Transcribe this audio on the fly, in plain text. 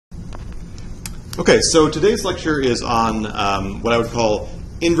Okay, so today's lecture is on what I would call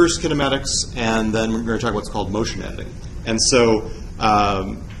inverse kinematics, and then we're going to talk about what's called motion editing. And so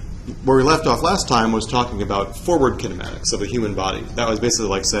where we left off last time was talking about forward kinematics of the human body. That was basically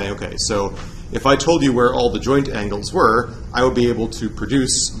like saying, okay, so if I told you where all the joint angles were, I would be able to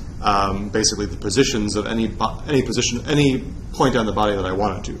produce basically the positions of any point on the body that I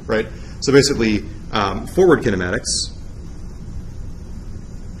wanted to, right? So basically, forward kinematics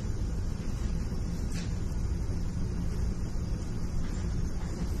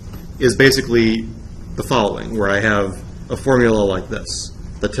is basically the following, where I have a formula like this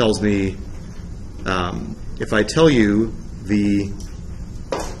that tells me, if I tell you the,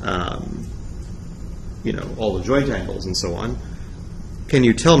 all the joint angles and so on, can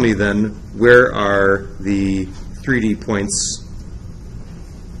you tell me then where are the 3D points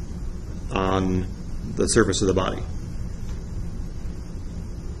on the surface of the body?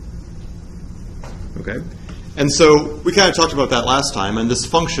 Okay. And so we kind of talked about that last time, and this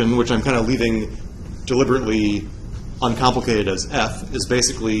function, which I'm kind of leaving deliberately uncomplicated as f, is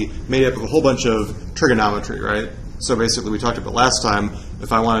basically made up of a whole bunch of trigonometry, right? So basically we talked about last time,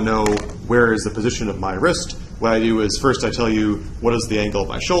 if I want to know where is the position of my wrist, what I do is first I tell you what is the angle of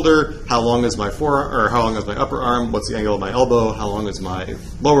my shoulder, how long is my forearm, or how long is my upper arm, what's the angle of my elbow, how long is my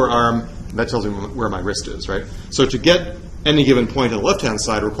lower arm, and that tells me where my wrist is, right? So to get any given point on the left-hand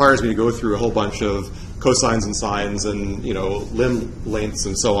side requires me to go through a whole bunch of cosines and sines and limb lengths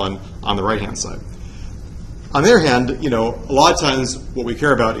and so on the right-hand side. On the other hand, a lot of times what we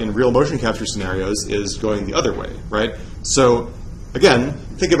care about in real motion capture scenarios is going the other way, right? So again,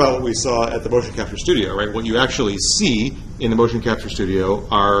 think about what we saw at the motion capture studio, right? What you actually see in the motion capture studio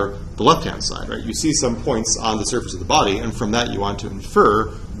are the left-hand side, right? You see some points on the surface of the body, and from that you want to infer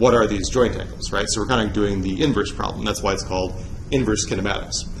what are these joint angles, right? So we're kind of doing the inverse problem. That's why it's called inverse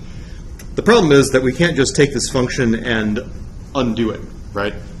kinematics. The problem is that we can't just take this function and undo it,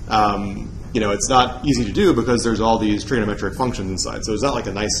 right? It's not easy to do because there's all these trigonometric functions inside. So it's not like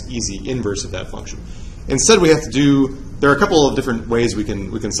a nice, easy inverse of that function. Instead, we have to do, there are a couple of different ways we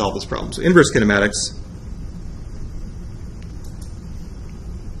can solve this problem. So inverse kinematics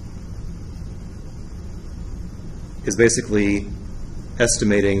is basically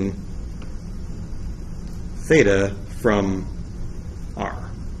estimating theta from R,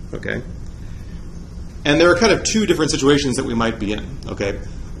 okay? And there are kind of two different situations that we might be in, okay?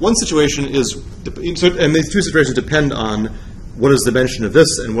 One situation is, and these two situations depend on what is the dimension of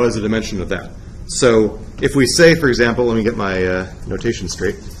this and what is the dimension of that. So if we say, for example, let me get my notation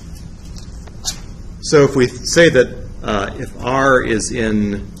straight. So if we say that if R is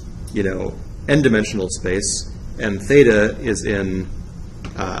in, n-dimensional space and theta is in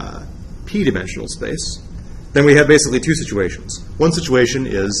p-dimensional space, then we have basically two situations. One situation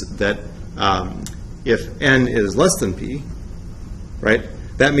is that if n is less than p, right,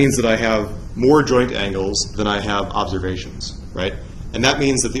 that means that I have more joint angles than I have observations, right? And that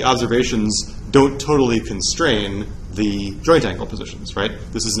means that the observations don't totally constrain the joint angle positions, right?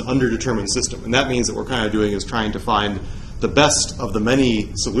 This is an underdetermined system. And that means that what we're kind of doing is trying to find the best of the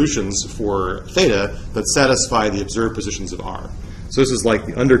many solutions for theta that satisfy the observed positions of R. So this is like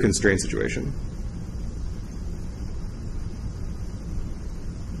the under-constrained situation.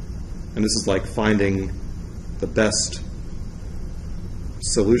 And this is like finding the best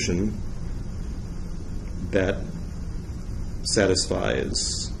solution that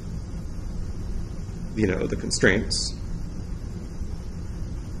satisfies, the constraints.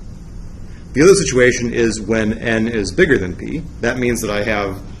 The other situation is when n is bigger than p. That means that I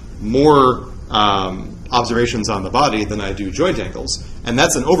have more observations on the body than I do joint angles, and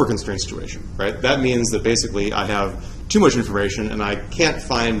that's an over-constrained situation, right? That means that basically I have too much information and I can't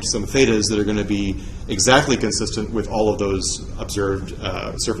find some thetas that are going to be exactly consistent with all of those observed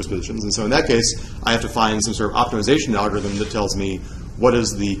surface positions. And so in that case, I have to find some sort of optimization algorithm that tells me what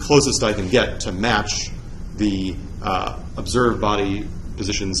is the closest I can get to match the observed body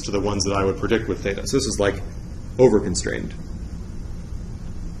positions to the ones that I would predict with theta. So this is like over-constrained.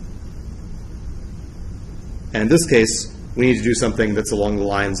 And in this case, we need to do something that's along the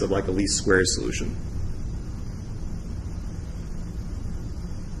lines of like a least squares solution.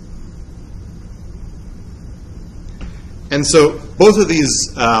 And so both of these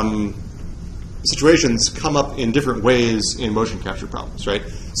situations come up in different ways in motion capture problems, right?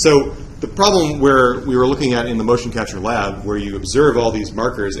 So the problem where we were looking at in the motion capture lab, where you observe all these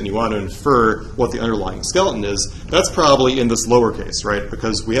markers and you want to infer what the underlying skeleton is, that's probably in this lower case, right?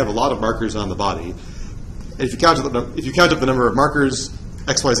 Because we have a lot of markers on the body. If you count up the number of markers,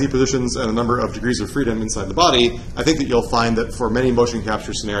 XYZ positions and a number of degrees of freedom inside the body, I think that you'll find that for many motion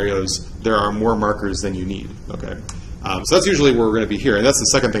capture scenarios, there are more markers than you need. Okay, so that's usually where we're going to be here, and that's the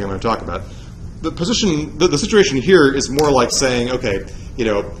second thing I'm going to talk about. The position, the situation here is more like saying, okay, you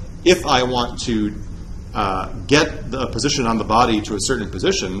know, if I want to get the position on the body to a certain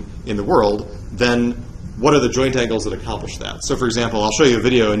position in the world, then what are the joint angles that accomplish that? So for example, I'll show you a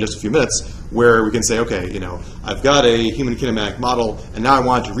video in just a few minutes where we can say, okay, you know, I've got a human kinematic model, and now I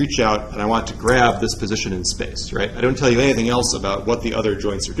want to reach out and I want to grab this position in space, right? I don't tell you anything else about what the other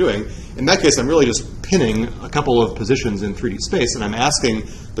joints are doing. In that case, I'm really just pinning a couple of positions in 3D space, and I'm asking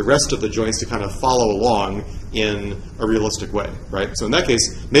the rest of the joints to kind of follow along in a realistic way, right? So in that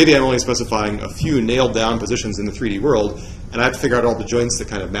case, maybe I'm only specifying a few nailed down positions in the 3D world, and I have to figure out all the joints that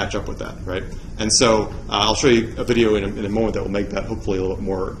kind of match up with that, right? And so I'll show you a video in a moment that will make that hopefully a little bit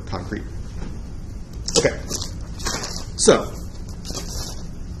more concrete. Okay, so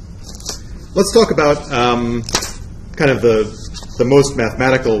let's talk about kind of the most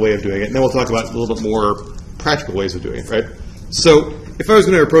mathematical way of doing it, and then we'll talk about a little bit more practical ways of doing it, right? So if I was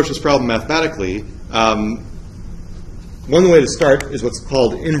going to approach this problem mathematically, one way to start is what's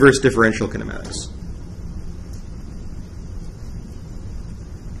called inverse differential kinematics.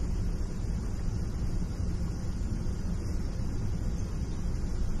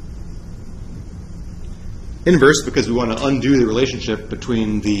 Inverse because we want to undo the relationship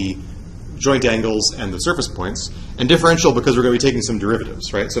between the joint angles and the surface points, and differential because we're going to be taking some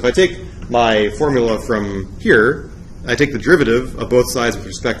derivatives, right? So if I take my formula from here, I take the derivative of both sides with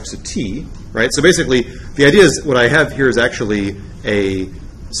respect to t, right? So basically, the idea is what I have here is actually a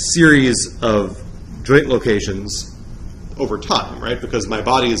series of joint locations over time, right? Because my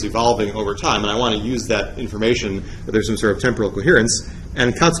body is evolving over time, and I want to use that information that there's some sort of temporal coherence,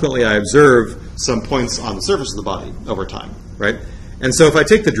 and consequently I observe some points on the surface of the body over time, right? And so if I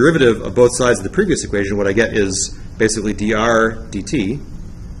take the derivative of both sides of the previous equation, what I get is basically dr dt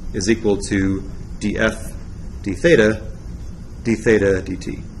is equal to df d theta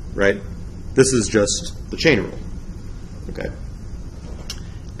dt, right? This is just the chain rule, okay?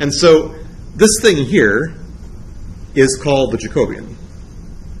 And so this thing here is called the Jacobian.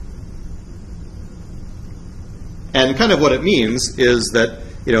 And kind of what it means is that,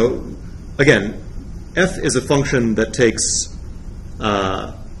 you know, again, f is a function that takes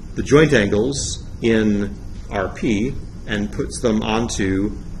the joint angles in Rp and puts them onto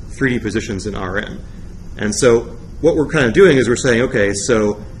 3D positions in Rn. And so what we're kind of doing is we're saying, okay,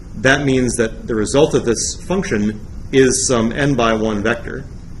 so that means that the result of this function is some n by 1 vector.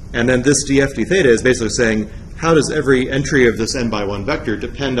 And then this df d theta is basically saying, how does every entry of this n by 1 vector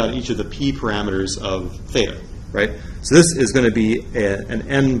depend on each of the p parameters of theta, right? So this is going to be an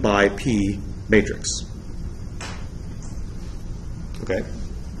n by p matrix. Okay.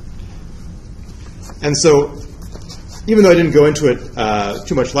 And so, even though I didn't go into it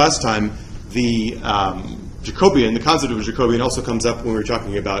too much last time, the Jacobian, the concept of a Jacobian also comes up when we were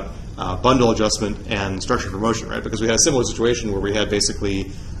talking about bundle adjustment and structure for motion, right? Because we had a similar situation where we had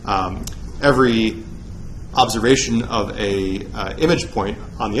basically every observation of a image point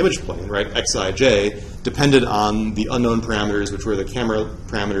on the image plane, right, xij, depended on the unknown parameters, which were the camera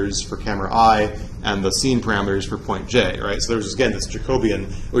parameters for camera I and the scene parameters for point j, right? So there's, again, this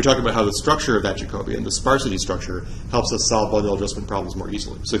Jacobian. We talked about how the structure of that Jacobian, the sparsity structure, helps us solve bundle adjustment problems more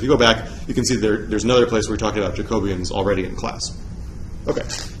easily. So if you go back, you can see there's another place where we talked about Jacobians already in class. Okay.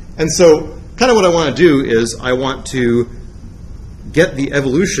 And so kind of what I want to do is I want to get the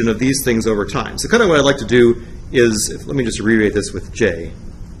evolution of these things over time. So kind of what I'd like to do is, let me just abbreviate this with J.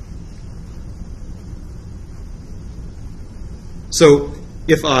 So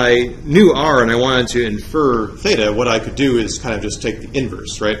if I knew R and I wanted to infer theta, what I could do is kind of just take the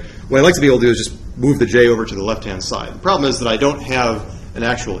inverse, right? What I'd like to be able to do is just move the J over to the left-hand side. The problem is that I don't have an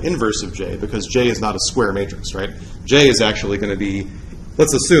actual inverse of J because J is not a square matrix, right? J is actually going to be,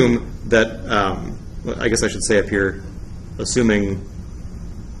 let's assume that, I guess I should say up here, assuming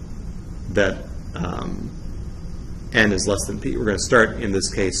that n is less than p. We're going to start in this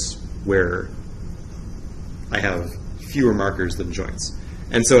case where I have fewer markers than joints.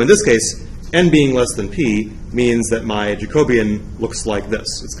 And so in this case, n being less than p means that my Jacobian looks like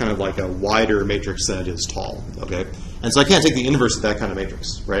this. It's kind of like a wider matrix than it is tall, okay? And so I can't take the inverse of that kind of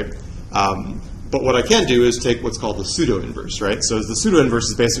matrix, right? But what I can do is take what's called the pseudo-inverse, right? So the pseudo-inverse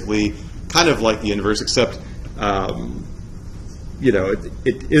is basically kind of like the inverse, except you know,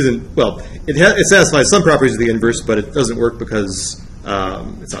 it isn't, well, it satisfies some properties of the inverse, but it doesn't work because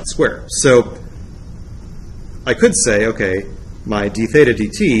it's not square. So I could say, okay, my d theta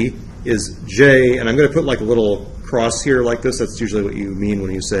dt is j, and I'm going to put like a little cross here like this, that's usually what you mean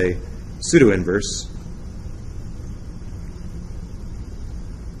when you say pseudo-inverse.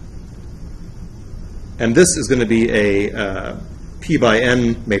 And this is going to be a P by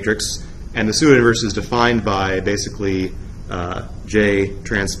N matrix, and the pseudo-inverse is defined by basically J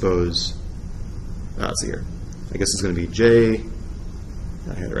transpose, let's see here, I guess it's going to be J,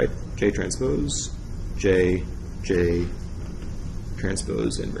 I had it right, J transpose, J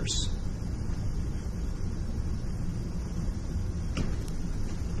transpose inverse.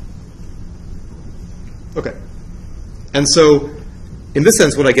 Okay. And so in this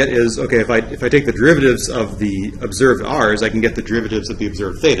sense, what I get is, okay, if I take the derivatives of the observed r's, I can get the derivatives of the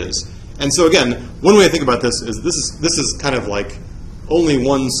observed thetas. And so again, one way to think about this is kind of like only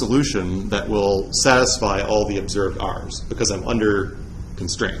one solution that will satisfy all the observed r's because I'm under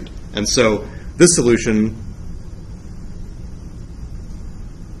constrained. And so this solution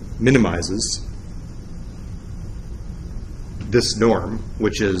minimizes this norm,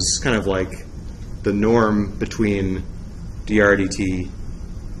 which is kind of like the norm between dr dt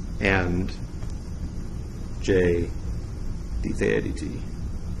and j d theta dt.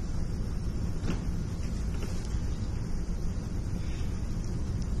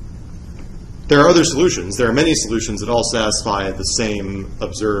 There are other solutions. There are many solutions that all satisfy the same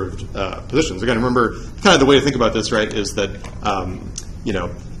observed positions. Again, remember, kind of the way to think about this, right, is that, you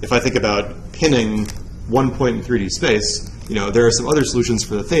know, if I think about pinning one point in 3D space, you know, there are some other solutions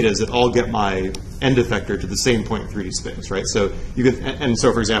for the thetas that all get my end effector to the same point in 3D space, right? So you can, and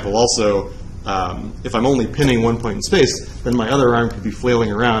so for example, also, if I'm only pinning one point in space, then my other arm could be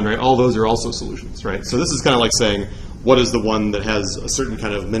flailing around, right? All those are also solutions, right? So this is kind of like saying, what is the one that has a certain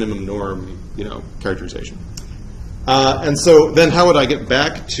kind of minimum norm, you know, characterization? And so then how would I get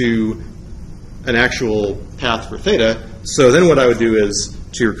back to an actual path for theta? So then what I would do is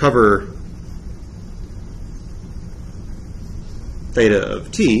to recover theta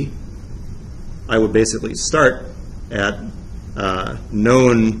of t, I would basically start at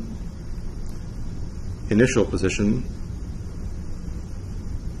known initial position,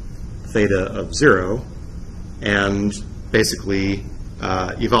 theta of 0, and basically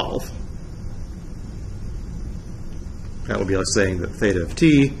evolve. That would be like saying that theta of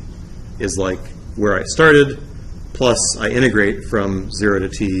t is like where I started, plus I integrate from 0 to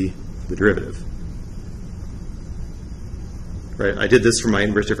t the derivative. Right? I did this for my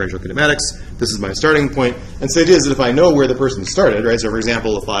inverse differential kinematics. This is my starting point. And so the idea is that if I know where the person started, right? So for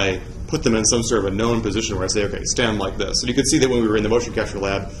example, if I put them in some sort of a known position where I say, okay, stand like this. And you could see that when we were in the motion capture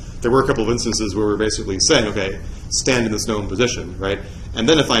lab, there were a couple of instances where we're basically saying, okay, stand in this known position, right? And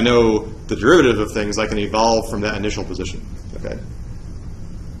then if I know the derivative of things, I can evolve from that initial position, okay?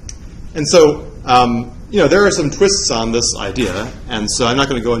 And so, you know, there are some twists on this idea, and so I'm not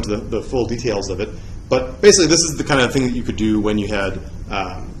going to go into the full details of it, but basically this is the kind of thing that you could do when you had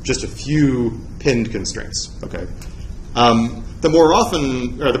just a few pinned constraints, okay? The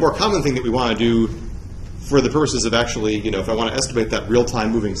more common thing that we want to do for the purposes of actually, you know, if I want to estimate that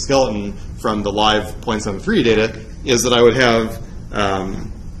real-time moving skeleton from the live points on the 3D data, is that I would have,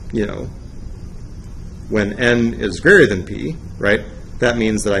 you know, when n is greater than p, right, that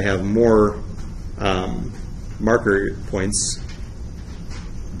means that I have more marker points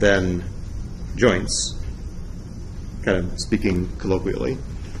than joints, kind of speaking colloquially.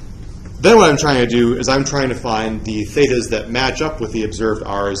 Then what I'm trying to do is I'm trying to find the thetas that match up with the observed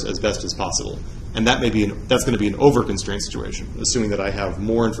r's as best as possible. And that that's going to be an over-constraint situation, assuming that I have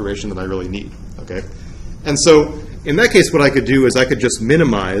more information than I really need, okay? And so in that case, what I could do is I could just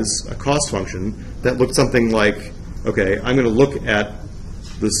minimize a cost function that looked something like, okay, I'm going to look at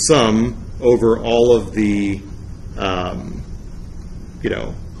the sum over all of the, you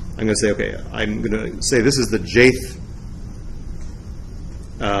know, I'm going to say, okay, I'm going to say this is the jth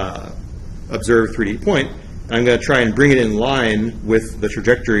observed 3D point, and I'm going to try and bring it in line with the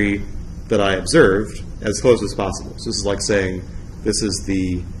trajectory that I observed as close as possible. So this is like saying this is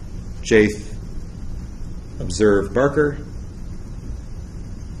the jth observed marker,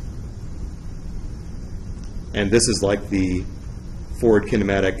 and this is like the forward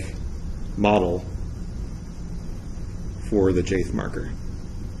kinematic model for the jth marker.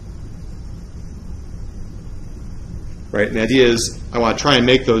 Right? And the idea is I want to try and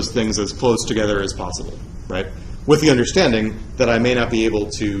make those things as close together as possible, right? With the understanding that I may not be able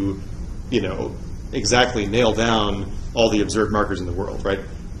to, you know, exactly nail down all the observed markers in the world, right?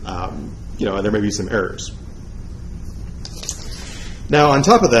 You know, and there may be some errors. Now, on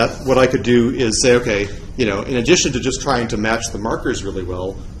top of that, what I could do is say, okay, you know, in addition to just trying to match the markers really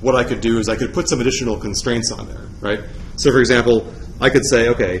well, what I could do is I could put some additional constraints on there, right? So, for example, I could say,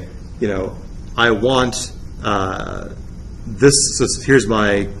 okay, you know, I want so here's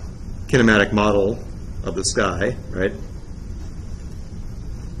my kinematic model of the sky, right?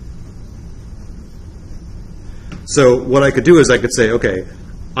 So what I could do is I could say, okay,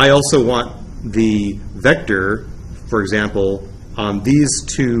 I also want the vector, for example, on these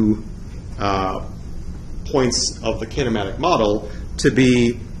two points of the kinematic model to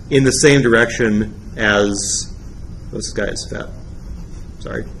be in the same direction as, this guy is fat,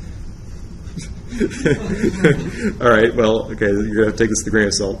 sorry. All right, well, okay, you're going to have to take this with a grain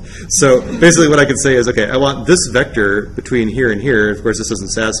of salt. So basically what I could say is, okay, I want this vector between here and here, of course this doesn't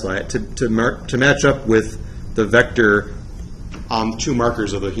satisfy it, to match up with the vector on two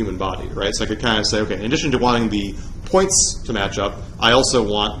markers of the human body, right? So I could kind of say, okay, in addition to wanting the points to match up, I also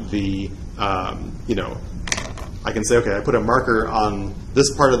want the, you know, I can say, okay, I put a marker on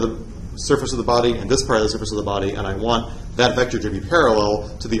this part of the surface of the body and this part of the surface of the body, and I want that vector to be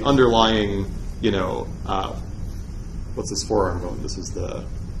parallel to the underlying, you know, what's this forearm going? This is the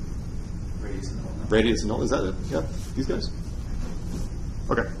Radius and null. Radius and null. Is that it? Yeah, these guys?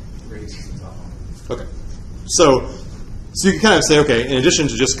 Okay. Radius is the top one. Okay. So you can kind of say, okay, in addition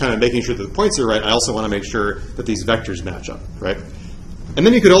to just kind of making sure that the points are right, I also want to make sure that these vectors match up, right? And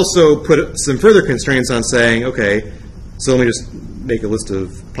then you could also put some further constraints on saying, okay, so let me just make a list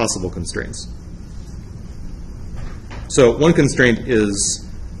of possible constraints. So one constraint is,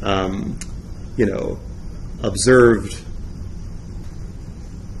 you know, observed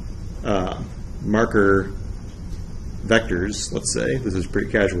marker vectors, let's say, this is pretty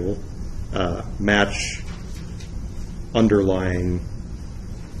casual, match underlying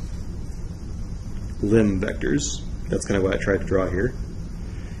limb vectors. That's kind of what I tried to draw here.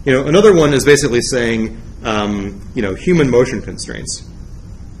 You know, another one is basically saying, you know, human motion constraints.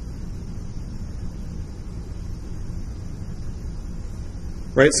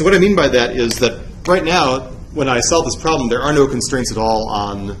 Right? So what I mean by that is that right now, when I solve this problem, there are no constraints at all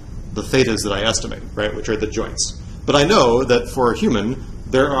on the thetas that I estimate, right, which are the joints. But I know that for a human,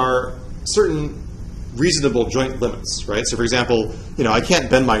 there are certain reasonable joint limits, right? So for example, you know, I can't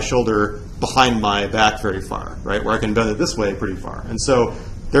bend my shoulder behind my back very far, right, where I can bend it this way pretty far. And so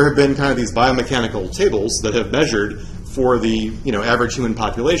there have been kind of these biomechanical tables that have measured for the, you know, average human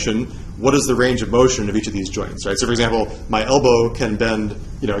population, what is the range of motion of each of these joints, right? So for example, my elbow can bend,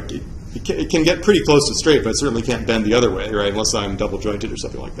 you know, it can get pretty close to straight, but it certainly can't bend the other way, right, unless I'm double jointed or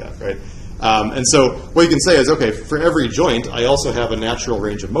something like that, right? And so what you can say is, okay, for every joint, I also have a natural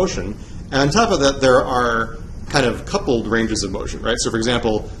range of motion. And on top of that, there are kind of coupled ranges of motion, right? So for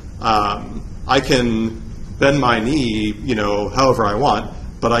example, I can bend my knee, you know, however I want,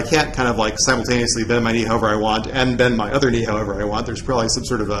 but I can't kind of like simultaneously bend my knee however I want and bend my other knee however I want. There's probably some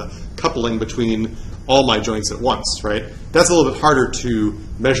sort of a coupling between all my joints at once, right? That's a little bit harder to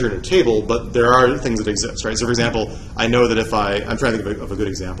measure in a table, but there are things that exist, right? So for example, I know that if I'm trying to think of a good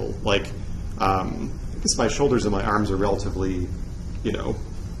example, like I guess my shoulders and my arms are relatively, you know,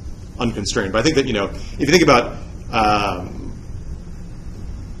 unconstrained. But I think that, you know, if you think about,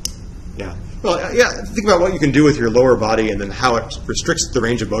 think about what you can do with your lower body and then how it restricts the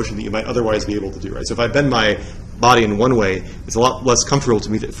range of motion that you might otherwise be able to do, right? So if I bend my body in one way, it's a lot less comfortable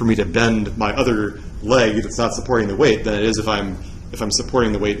for me to bend my other leg that's not supporting the weight than it is if I'm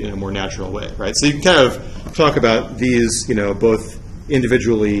supporting the weight in a more natural way, right? So you can kind of talk about these, you know, both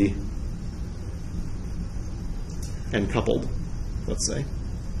individually and coupled, let's say.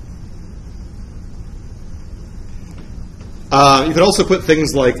 You could also put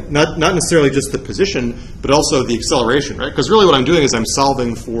things like, not necessarily just the position, but also the acceleration, right? Because really what I'm doing is I'm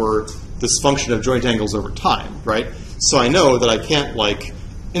solving for this function of joint angles over time, right? So I know that I can't, like,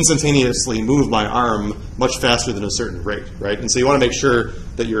 instantaneously move my arm much faster than a certain rate, right? And so you want to make sure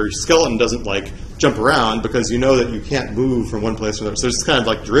that your skeleton doesn't, like, jump around because you know that you can't move from one place to another. So it's kind of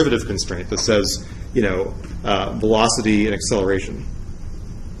like derivative constraint that says, you know, velocity and acceleration.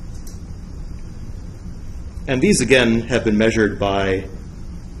 And these, again, have been measured by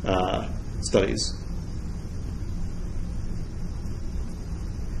studies.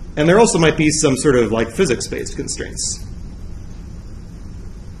 And there also might be some sort of like physics-based constraints.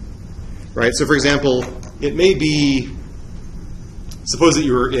 Right? So for example, it may be, suppose that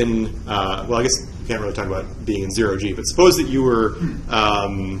you were in, well, I guess you can't really talk about being in 0G, but suppose that you were,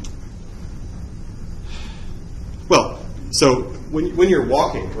 well, so when you're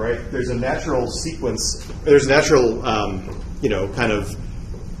walking, right, there's a natural sequence, there's a natural, you know, kind of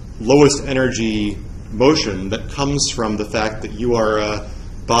lowest energy motion that comes from the fact that you are a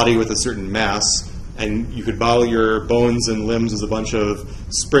body with a certain mass, and you could model your bones and limbs as a bunch of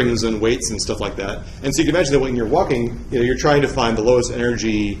springs and weights and stuff like that. And so you can imagine that when you're walking, you know, you're trying to find the lowest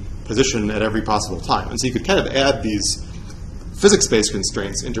energy position at every possible time. And so you could kind of add these physics-based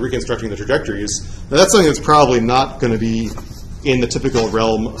constraints into reconstructing the trajectories. Now that's something that's probably not going to be in the typical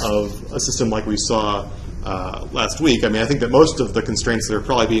realm of a system like we saw last week. I mean, I think that most of the constraints that are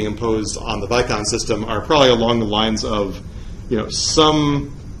probably being imposed on the Vicon system are probably along the lines of,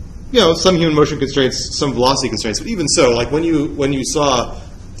 some human motion constraints, some velocity constraints. But even so, like when you saw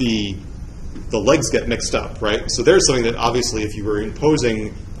the legs get mixed up, right? So there's something that obviously, if you were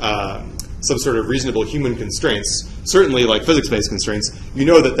imposing some sort of reasonable human constraints, certainly like physics-based constraints,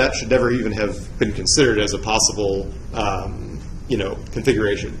 that should never even have been considered as a possible,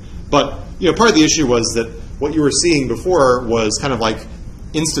 configuration. But part of the issue was that what you were seeing before was kind of like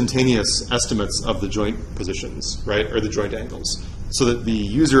instantaneous estimates of the joint positions, right, or the joint angles, so that the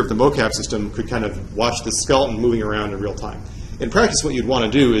user of the mocap system could kind of watch the skeleton moving around in real time. In practice, what you'd want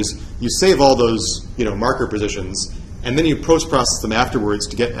to do is you save all those marker positions, and then you post-process them afterwards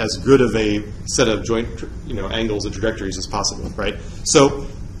to get as good of a set of joint angles and trajectories as possible, right? So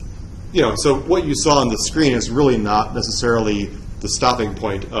so what you saw on the screen is really not necessarily the stopping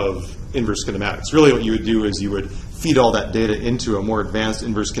point of inverse kinematics. Really what you would do is you would feed all that data into a more advanced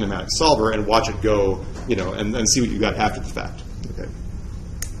inverse kinematic solver and watch it go, and see what you got after the fact. Okay.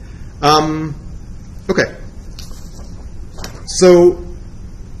 Okay. So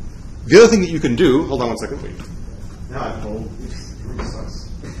the other thing that you can do, hold on one second, wait. Now I'm told. It really sucks.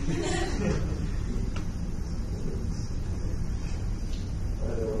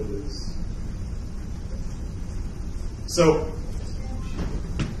 So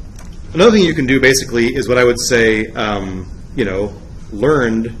another thing you can do basically is what I would say,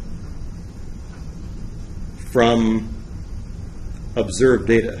 learned from observed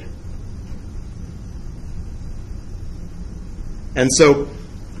data. And so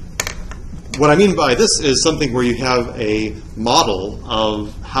what I mean by this is something where you have a model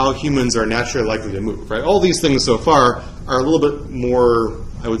of how humans are naturally likely to move, right? All these things so far are a little bit more,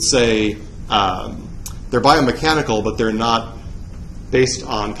 I would say, they're biomechanical, but they're not based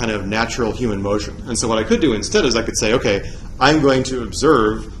on kind of natural human motion. And so what I could do instead is I could say, okay, I'm going to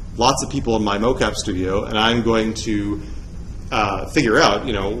observe lots of people in my mocap studio, and I'm going to figure out,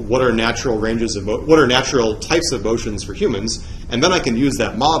 what are natural ranges of what are natural types of motions for humans, and then I can use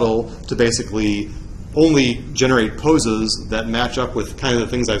that model to basically only generate poses that match up with kind of the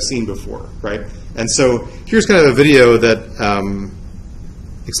things I've seen before, right? And so here's kind of a video that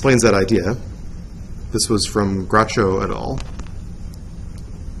explains that idea. This was from Grochow et al.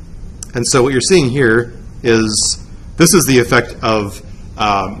 And so what you're seeing here is this is the effect of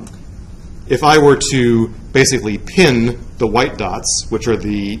if I were to basically pin the white dots, which are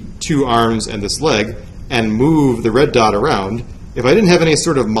the two arms and this leg, and move the red dot around, if I didn't have any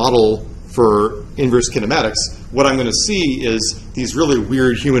sort of model for inverse kinematics, what I'm going to see is these really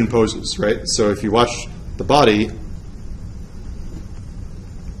weird human poses, right? So if you watch the body,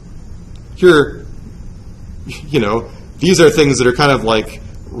 here, these are things that are kind of like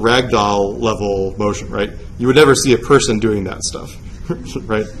ragdoll level motion, right? You would never see a person doing that stuff,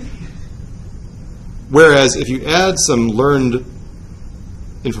 right? Whereas if you add some learned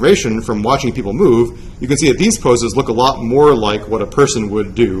information from watching people move, you can see that these poses look a lot more like what a person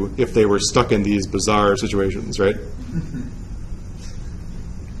would do if they were stuck in these bizarre situations, right?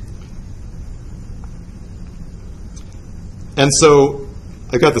 And so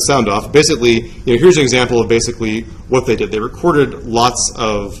I got the sound off. Basically, here's an example of basically what they did. They recorded lots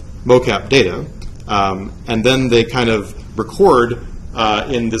of mocap data, and then they kind of record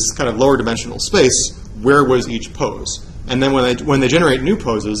in this kind of lower dimensional space where was each pose. And then when they generate new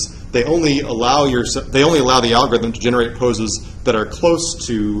poses, they only allow the algorithm to generate poses that are close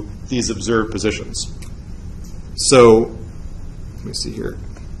to these observed positions. So let me see here.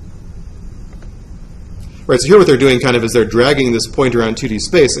 Right, so here what they're doing kind of is they're dragging this point around 2D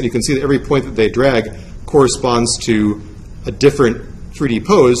space, and you can see that every point that they drag corresponds to a different 3D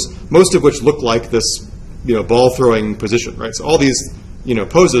pose, most of which look like this, ball throwing position, right? So all these,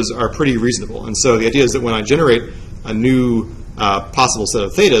 poses are pretty reasonable. And so the idea is that when I generate a new possible set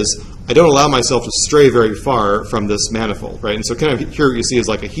of thetas, I don't allow myself to stray very far from this manifold, right? And so kind of here what you see is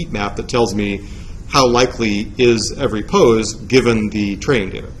like a heat map that tells me how likely is every pose given the training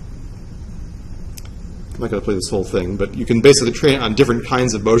data. I'm not going to play this whole thing, but you can basically train it on different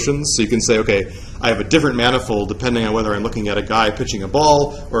kinds of motions. So you can say, okay, I have a different manifold depending on whether I'm looking at a guy pitching a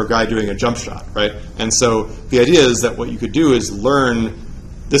ball or a guy doing a jump shot, right? And so the idea is that what you could do is learn,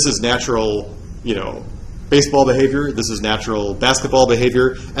 this is natural, baseball behavior, this is natural basketball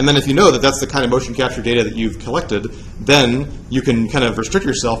behavior, and then if you know that that's the kind of motion capture data that you've collected, then you can kind of restrict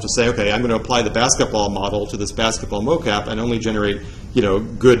yourself to say, okay, I'm going to apply the basketball model to this basketball mocap and only generate,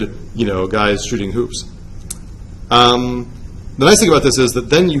 good, guys shooting hoops. The nice thing about this is that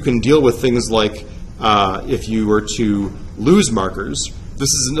then you can deal with things like if you were to lose markers.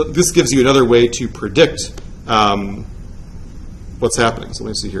 This gives you another way to predict what's happening. So let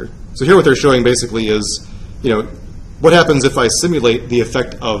me see here. So here what they're showing basically is, what happens if I simulate the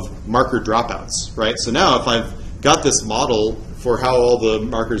effect of marker dropouts, right? So now if I've got this model for how all the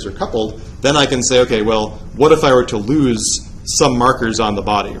markers are coupled, then I can say, okay, well, what if I were to lose some markers on the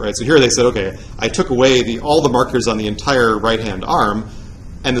body, right? So here they said, okay, I took away all the markers on the entire right-hand arm,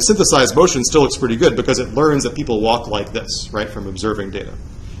 and the synthesized motion still looks pretty good because it learns that people walk like this, right, from observing data.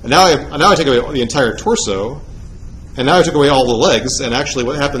 And now I take away the entire torso, and now I took away all the legs, and actually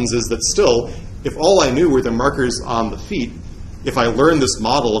what happens is that still, if all I knew were the markers on the feet, if I learned this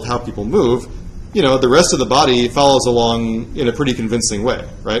model of how people move, the rest of the body follows along in a pretty convincing way,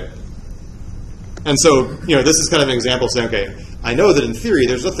 right? And so, this is kind of an example saying, okay, I know that in theory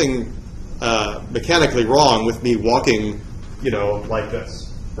there's nothing mechanically wrong with me walking, like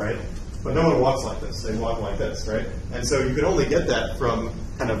this, right? But no one walks like this. They walk like this, right? And so you can only get that from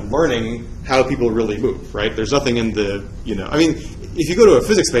kind of learning how people really move, right? There's nothing in the, if you go to a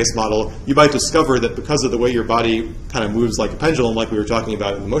physics-based model, you might discover that because of the way your body kind of moves like a pendulum, like we were talking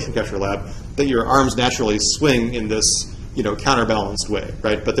about in the motion capture lab, that your arms naturally swing in this, counterbalanced way,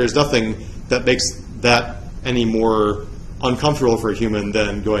 right? But there's nothing that makes that any more uncomfortable for a human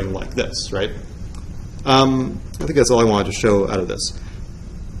than going like this, right? I think that's all I wanted to show out of this.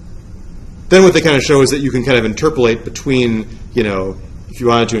 Then what they kind of show is that you can kind of interpolate between, if you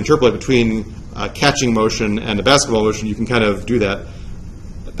wanted to interpolate between catching motion and a basketball motion, you can kind of do that.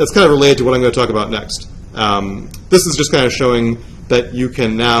 That's kind of related to what I'm going to talk about next. This is just kind of showing that you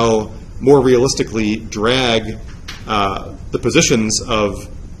can now more realistically drag the positions of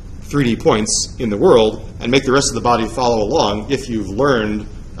 3D points in the world and make the rest of the body follow along if you've learned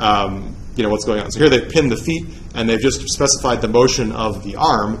what's going on. So here they've pinned the feet and they've just specified the motion of the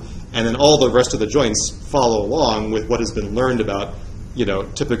arm, and then all the rest of the joints follow along with what has been learned about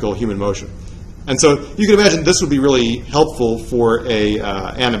typical human motion. And so you can imagine this would be really helpful for a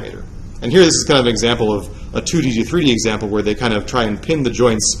animator. And here this is kind of an example of a 2D to 3D example where they kind of try and pin the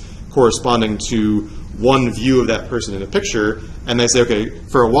joints corresponding to one view of that person in a picture, and they say, okay,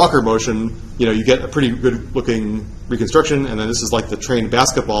 for a walker motion, you get a pretty good looking reconstruction, and then this is like the trained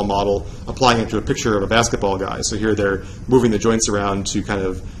basketball model applying it to a picture of a basketball guy. So here they're moving the joints around to kind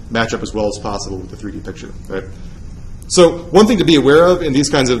of match up as well as possible with the 3D picture, right? So one thing to be aware of in these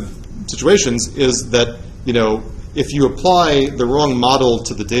kinds of situations is that, if you apply the wrong model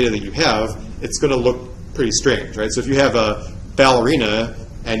to the data that you have, it's going to look pretty strange, right? So if you have a ballerina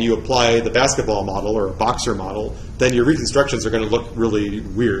and you apply the basketball model or a boxer model, then your reconstructions are going to look really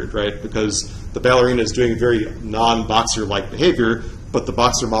weird, right? Because the ballerina is doing very non-boxer-like behavior, but the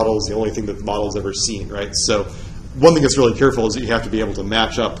boxer model is the only thing that the model's ever seen, right? So one thing that's really careful is that you have to be able to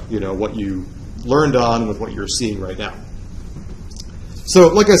match up, what you learned on with what you're seeing right now. So,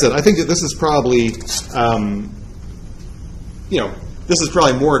 like I said, I think that this is probably, this is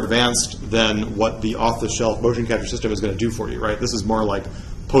probably more advanced than what the off-the-shelf motion capture system is going to do for you, right? This is more like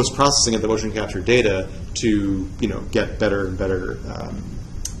post-processing of the motion capture data to, get better and better,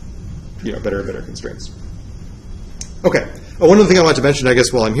 better and better constraints. Okay. One other thing I want to mention, I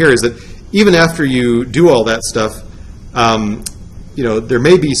guess, while I'm here is that even after you do all that stuff, there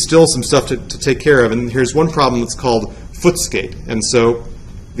may be still some stuff to take care of. And here's one problem that's called Footskate. And so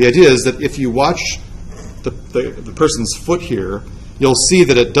the idea is that if you watch the person's foot here, you'll see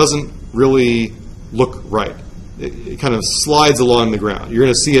that it doesn't really look right. It kind of slides along the ground. You're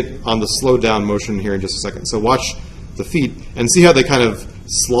going to see it on the slowed down motion here in just a second. So watch the feet and see how they kind of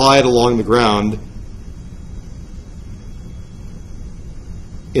slide along the ground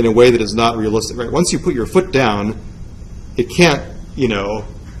in a way that is not realistic, right? Once you put your foot down, it can't,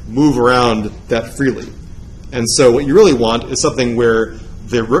 move around that freely. And so what you really want is something where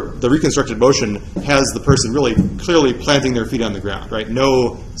the reconstructed motion has the person really clearly planting their feet on the ground, right?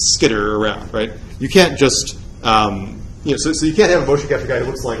 No skitter around, right? You can't just, so you can't have a motion capture guy who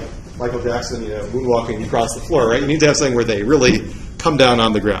looks like Michael Jackson, moonwalking across the floor, right? You need to have something where they really come down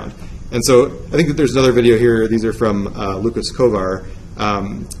on the ground. And so I think that there's another video here. These are from Lucas Kovar.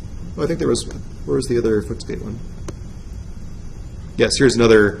 I think there was, where was the other Footskate one? Yes, here's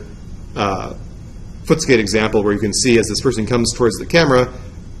another Footskate example where you can see as this person comes towards the camera,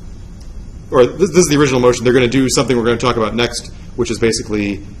 or this is the original motion, they're going to do something we're going to talk about next, which is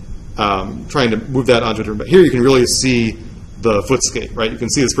basically trying to move that onto a different. But here you can really see the Footskate, right? You can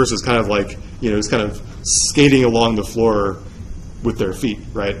see this person is kind of like, is kind of skating along the floor with their feet,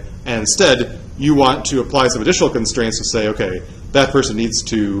 right? And instead, you want to apply some additional constraints to say, okay, that person needs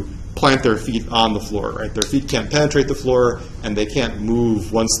to plant their feet on the floor, right? Their feet can't penetrate the floor, and they can't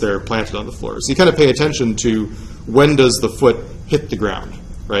move once they're planted on the floor. So you kind of pay attention to when does the foot hit the ground,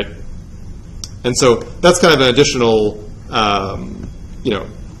 right? And so that's kind of an additional,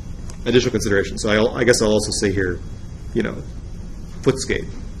 additional consideration. So I guess I'll also say here, Footskate.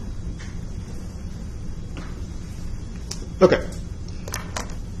 Okay.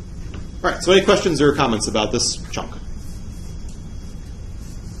 All right, so any questions or comments about this chunk?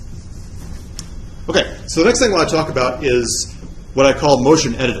 Okay, so the next thing I want to talk about is what I call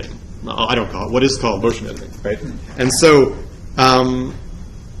motion editing. No, I don't call it. What is called motion editing, right? And so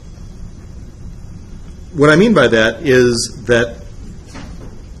what I mean by that is that,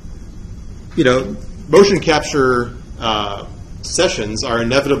 motion capture sessions are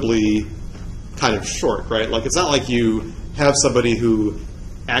inevitably kind of short, right? Like, it's not like you have somebody who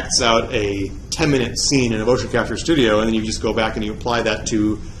acts out a 10-minute scene in a motion capture studio and then you just go back and you apply that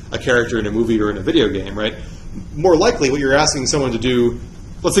to a character in a movie or in a video game, right? More likely what you're asking someone to do,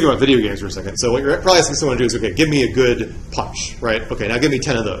 let's think about video games for a second. So what you're probably asking someone to do is, okay, give me a good punch, right? Okay, now give me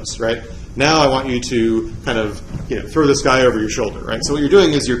 10 of those, right? Now I want you to kind of throw this guy over your shoulder, right? So what you're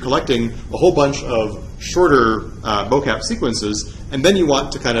doing is you're collecting a whole bunch of shorter mocap sequences, and then you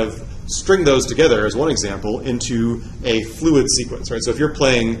want to kind of string those together, as one example, into a fluid sequence, right? So if you're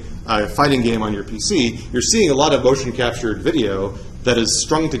playing a fighting game on your PC, you're seeing a lot of motion captured video that is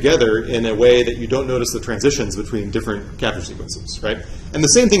strung together in a way that you don't notice the transitions between different capture sequences, right? And the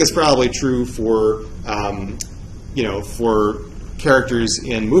same thing is probably true for, for characters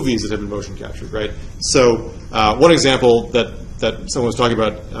in movies that have been motion captured, right? So one example that someone was talking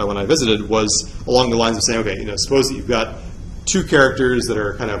about when I visited was along the lines of saying, okay, suppose that you've got two characters that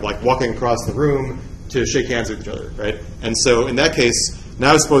are kind of like walking across the room to shake hands with each other, right? And so in that case,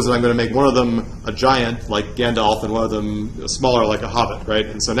 now suppose that I'm going to make one of them a giant like Gandalf and one of them smaller like a hobbit, right?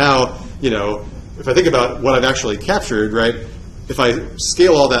 And so now, if I think about what I've actually captured, right, if I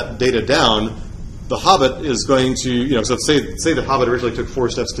scale all that data down, the Hobbit is going to, so say the Hobbit originally took 4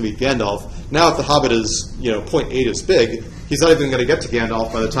 steps to meet Gandalf. Now if the Hobbit is, 0.8 as big, he's not even going to get to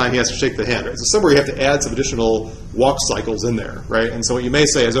Gandalf by the time he has to shake the hand, right? So somewhere you have to add some additional walk cycles in there, right? And so what you may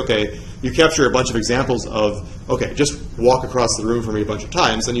say is, okay, you capture a bunch of examples of, okay, just walk across the room for me a bunch of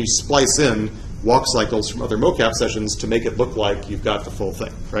times, and you splice in walk cycles from other mocap sessions to make it look like you've got the full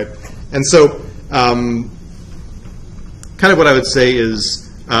thing, right? And so kind of what I would say is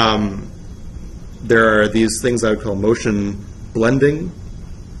there are these things I would call motion blending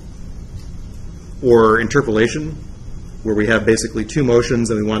or interpolation, where we have basically two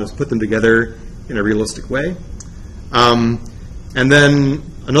motions and we want to put them together in a realistic way. And then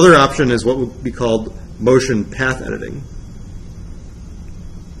another option is what would be called motion path editing.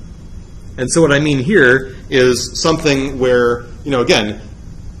 And so what I mean here is something where, again,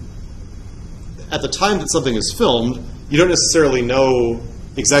 at the time that something is filmed, you don't necessarily know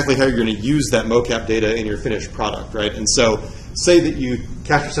exactly how you're going to use that mocap data in your finished product, right? And so say that you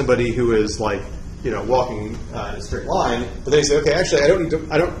capture somebody who is like, walking in a straight line, but then you say, okay, actually, I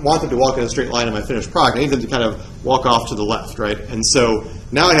don't want them to walk in a straight line in my finished product. I need them to kind of walk off to the left, right? And so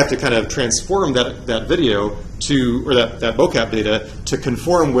now I have to kind of transform that video to, or that mocap data to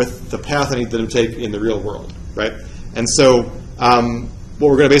conform with the path I need them to take in the real world, right? And so what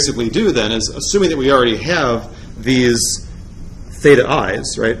we're going to basically do then is, assuming that we already have these theta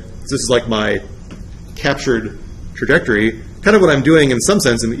i's, right? This is like my captured trajectory. Kind of what I'm doing in some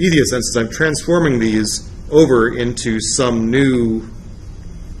sense, in the easiest sense, is I'm transforming these over into some new,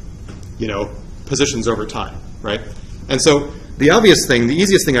 positions over time, right? And so the obvious thing, the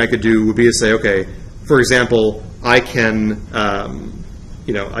easiest thing I could do would be to say, okay, for example, I can,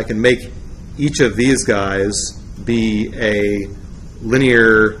 I can make each of these guys be a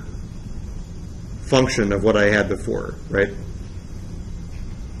linear function of what I had before, right?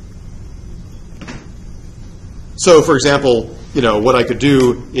 So, for example, what I could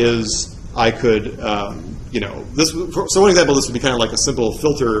do is I could, so one example, this would be kind of like a simple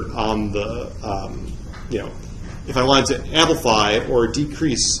filter on the, if I wanted to amplify or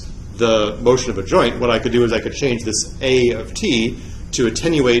decrease the motion of a joint, what I could do is I could change this A of t to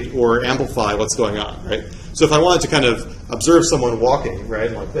attenuate or amplify what's going on, right? So if I wanted to kind of observe someone walking, right,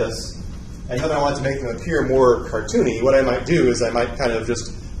 like this, and then I wanted to make them appear more cartoony, what I might do is I might kind of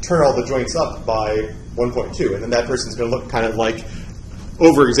just turn all the joints up by 1.2, and then that person's going to look kind of like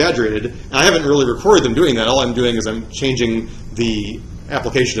over-exaggerated. And I haven't really recorded them doing that. All I'm doing is I'm changing the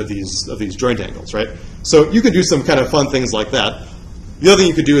application of these joint angles, right? So you could do some kind of fun things like that. The other thing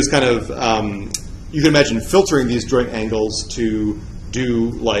you could do is kind of, you can imagine filtering these joint angles to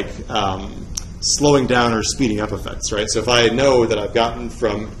do like slowing down or speeding up effects, right? So if I know that I've gotten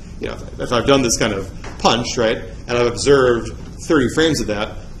from, if I've done this kind of punch, right, and I've observed 30 frames of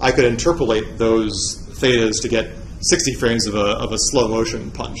that, I could interpolate those thetas to get 60 frames of a slow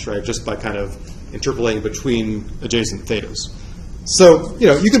motion punch, right, just by kind of interpolating between adjacent thetas. So,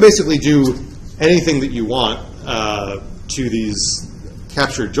 you can basically do anything that you want to these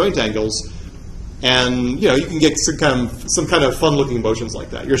captured joint angles, and you can get some kind of fun-looking motions like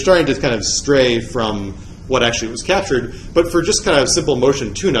that. You're starting to kind of stray from what actually was captured, but for just kind of simple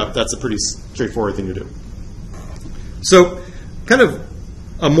motion tune-up, that's a pretty straightforward thing to do. So, kind of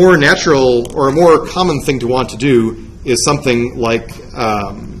a more natural or a more common thing to want to do is something like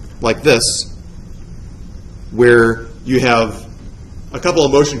this, where you have a couple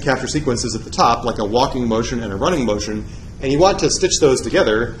of motion capture sequences at the top, like a walking motion and a running motion, and you want to stitch those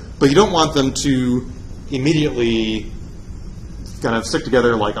together, but you don't want them to immediately kind of stick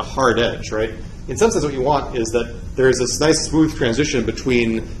together like a hard edge, right? In some sense, what you want is that there's this nice smooth transition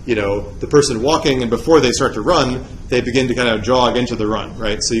between, the person walking, and before they start to run, they begin to kind of jog into the run,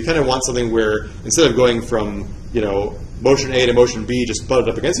 right? So you kind of want something where instead of going from, motion A to motion B just butted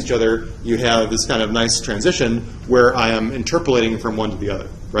up against each other, you have this kind of nice transition where I am interpolating from one to the other,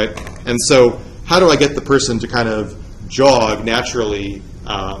 right? And so how do I get the person to kind of jog naturally,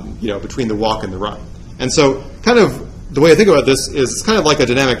 between the walk and the run? And so kind of the way I think about this is it's kind of like a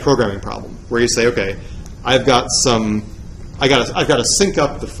dynamic programming problem, where you say, okay, I've got to sync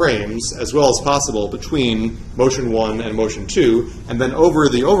up the frames as well as possible between motion 1 and motion 2, and then over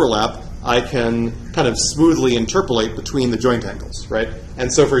the overlap, I can kind of smoothly interpolate between the joint angles, right?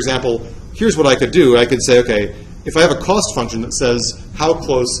 And so, for example, here's what I could do. I could say, okay, if I have a cost function that says how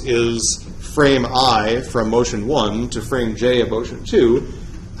close is frame I from motion 1 to frame J of motion 2,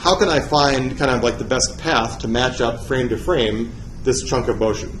 how can I find kind of like the best path to match up frame to frame this chunk of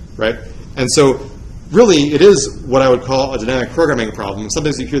motion, right? And so really it is what I would call a dynamic programming problem.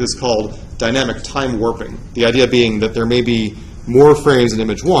 Sometimes you hear this called dynamic time warping, the idea being that there may be more frames in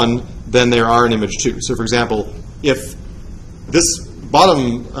image 1 than there are in image 2. So for example, if this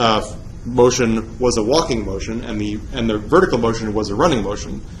bottom motion was a walking motion and the vertical motion was a running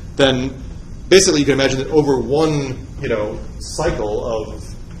motion, then basically you can imagine that over one cycle of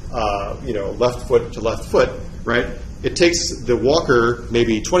left foot to left foot, right? It takes the walker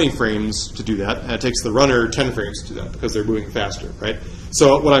maybe 20 frames to do that, and it takes the runner 10 frames to do that because they're moving faster, right?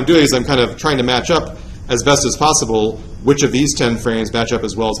 So what I'm doing is I'm kind of trying to match up as best as possible which of these 10 frames match up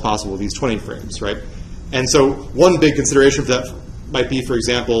as well as possible with these 20 frames, right? And so one big consideration for that might be, for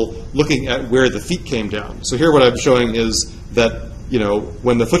example, looking at where the feet came down. So here what I'm showing is that,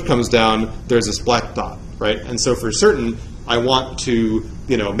 when the foot comes down, there's this black dot, right? And so for certain, I want to,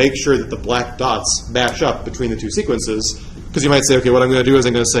 make sure that the black dots match up between the two sequences, because you might say, okay, what I'm going to do is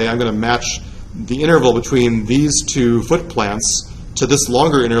I'm going to match the interval between these two foot plants to this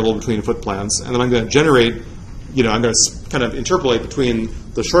longer interval between foot plants, and then I'm going to generate, I'm going to kind of interpolate between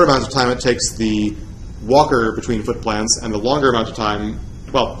the short amount of time it takes the walker between foot plants and the longer amount of time,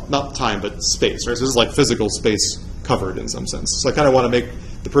 well, not time, but space, right? So this is like physical space covered in some sense. So I kind of want to make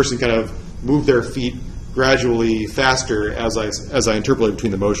the person kind of move their feet gradually faster as I interpolate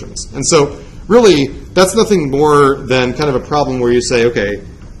between the motions. And so really, that's nothing more than kind of a problem where you say, okay,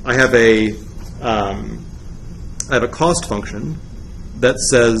 I have a cost function that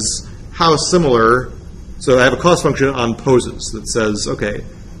says how similar. So I have a cost function on poses that says, okay,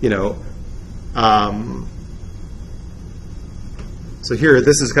 so here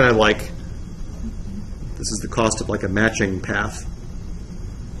this is kind of like, this is the cost of like a matching path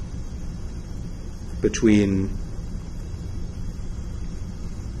between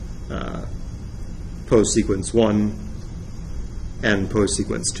pose sequence 1 and pose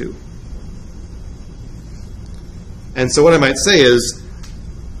sequence 2. And so what I might say is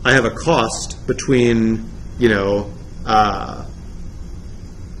I have a cost between,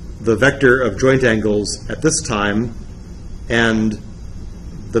 the vector of joint angles at this time and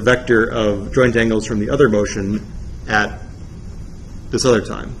the vector of joint angles from the other motion at this other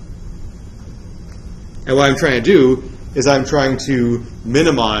time. And what I'm trying to do is I'm trying to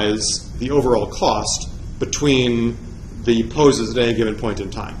minimize the overall cost between the poses at any given point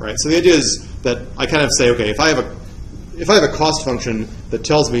in time, right? So the idea is that I kind of say, okay, if I have a cost function that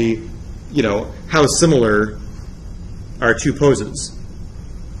tells me, how similar are two poses,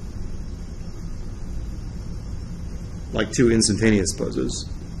 like two instantaneous poses.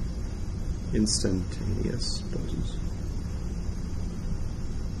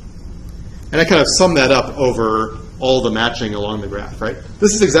 and I kind of sum that up over all the matching along the graph, right?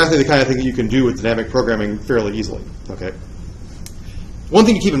 This is exactly the kind of thing that you can do with dynamic programming fairly easily, okay? One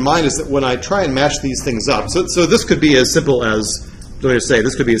thing to keep in mind is that when I try and match these things up, so this could be as simple as, let me just say,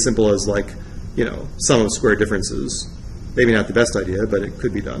 this could be as simple as like, you know, sum of square differences. Maybe not the best idea, but it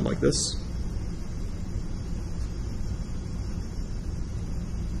could be done like this.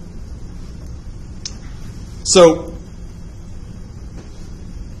 So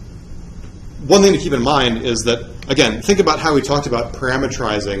one thing to keep in mind is that, again, think about how we talked about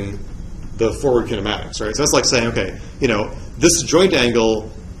parametrizing the forward kinematics, right? So that's like saying, okay, you know, this joint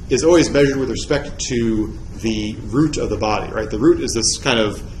angle is always measured with respect to the root of the body, right? The root is this kind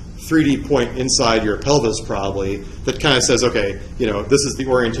of 3D point inside your pelvis probably that kind of says, okay, you know, this is the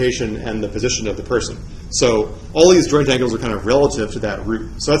orientation and the position of the person. So all these joint angles are kind of relative to that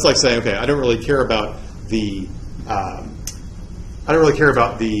root. So that's like saying, okay, I don't really care about the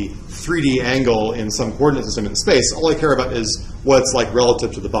 3D angle in some coordinate system in space. All I care about is what's like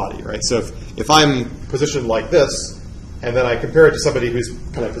relative to the body, right? So if I'm positioned like this, and then I compare it to somebody who's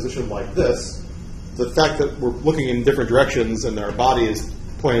kind of positioned like this, the fact that we're looking in different directions and our body is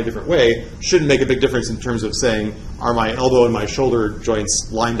pointing a different way shouldn't make a big difference in terms of saying, are my elbow and my shoulder joints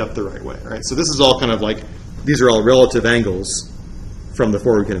lined up the right way, right? So this is all kind of like, these are all relative angles from the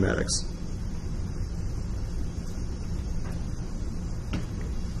forward kinematics.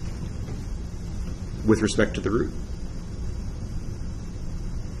 With respect to the root.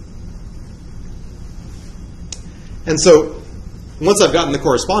 And so once I've gotten the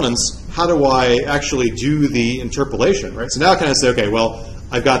correspondence, how do I actually do the interpolation, right? So now I kind of say, okay, well,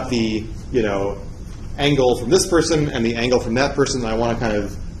 I've got the, you know, angle from this person and the angle from that person, and I want to kind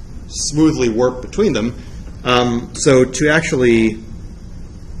of smoothly warp between them. So to actually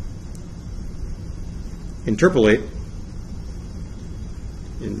interpolate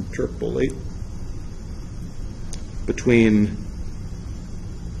between,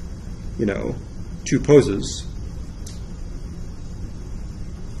 you know, two poses,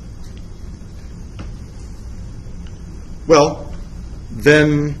 well,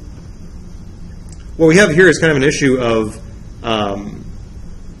 then what we have here is kind of an issue of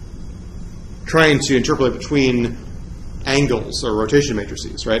trying to interpolate between angles or rotation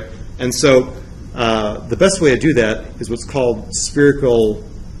matrices, right? And so the best way to do that is what's called spherical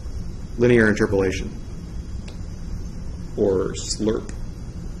linear interpolation, or SLIRP.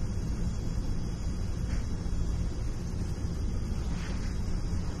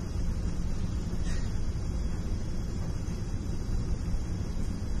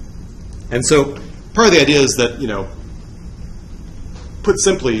 And so part of the idea is that, you know, put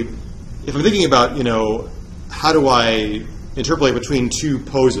simply, if I'm thinking about, you know, how do I interpolate between two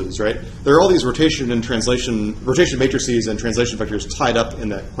poses, right? There are all these rotation matrices and translation vectors tied up in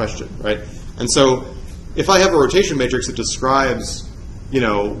that question, right? And so if I have a rotation matrix that describes, you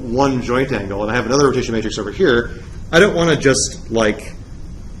know, one joint angle, and I have another rotation matrix over here, I don't want to just like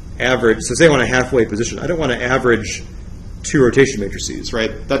average, so say I want a halfway position, I don't want to average two rotation matrices,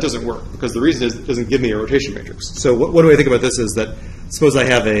 right? That doesn't work, because the reason is it doesn't give me a rotation matrix. So what do I think about this is that, suppose I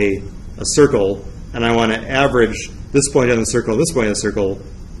have a circle, and I want to average this point on the circle, this point on the circle,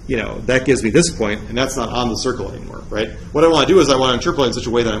 you know, that gives me this point, and that's not on the circle anymore, right? What I want to do is I want to interpolate in such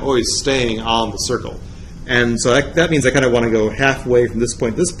a way that I'm always staying on the circle. And so that means I kind of want to go halfway from this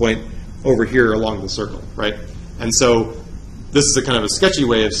point to this point over here along the circle, right? And so this is a kind of a sketchy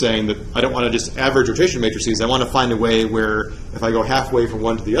way of saying that I don't want to just average rotation matrices. I want to find a way where if I go halfway from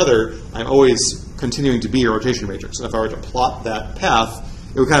one to the other, I'm always continuing to be a rotation matrix. And if I were to plot that path,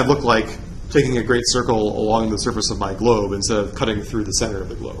 it would kind of look like taking a great circle along the surface of my globe instead of cutting through the center of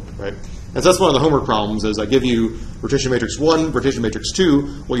the globe, right? And so that's one of the homework problems is I give you rotation matrix 1, rotation matrix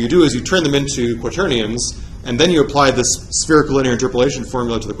 2. What you do is you turn them into quaternions, and then you apply this spherical linear interpolation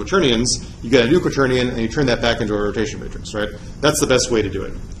formula to the quaternions. You get a new quaternion, and you turn that back into a rotation matrix, right? That's the best way to do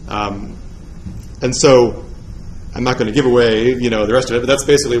it. And so I'm not going to give away, you know, the rest of it, but that's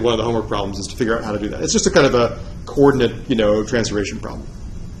basically one of the homework problems is to figure out how to do that. It's just a kind of a coordinate, you know, transformation problem.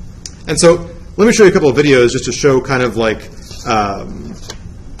 And so let me show you a couple of videos just to show kind of like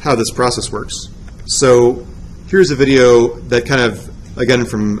how this process works. So here's a video that kind of, again,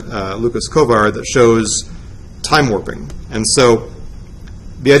 from Lucas Kovar that shows time warping. And so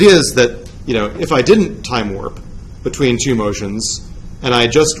the idea is that, you know, if I didn't time warp between two motions and I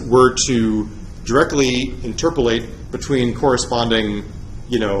just were to directly interpolate between corresponding,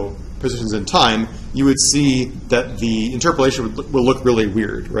 you know, positions in time, you would see that the interpolation will look really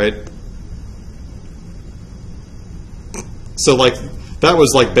weird, right? So like, that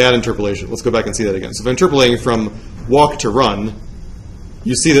was like bad interpolation. Let's go back and see that again. So if I'm interpolating from walk to run,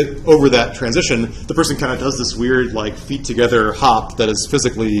 you see that over that transition, the person kind of does this weird, like, feet together hop that is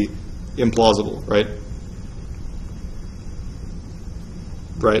physically implausible, right?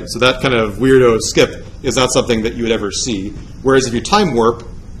 Right? So that kind of weirdo skip is not something that you would ever see. Whereas if you time warp,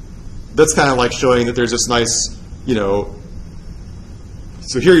 that's kind of like showing that there's this nice, you know,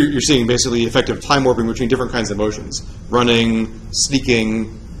 so here you're seeing basically effective time warping between different kinds of motions. Running,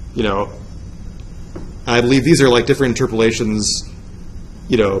 sneaking, you know. And I believe these are like different interpolations,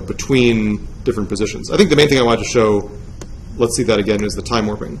 you know, between different positions. I think the main thing I wanted to show, let's see that again, is the time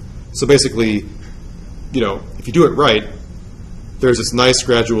warping. So basically, you know, if you do it right, there's this nice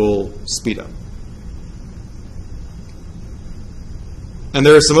gradual speed up. And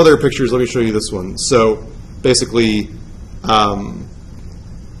there are some other pictures. Let me show you this one. So basically,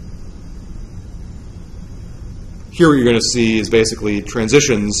 here what you're going to see is basically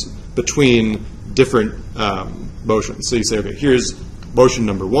transitions between different motions. So you say, okay, here's motion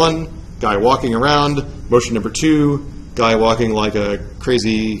number 1, guy walking around. Motion number 2, guy walking like a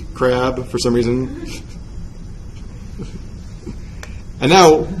crazy crab for some reason. And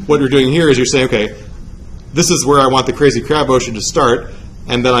now what you're doing here is you're saying, okay, this is where I want the crazy crab motion to start,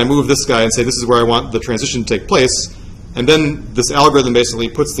 and then I move this guy and say this is where I want the transition to take place, and then this algorithm basically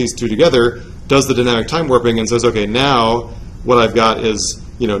puts these two together, does the dynamic time warping, and says, okay, now what I've got is,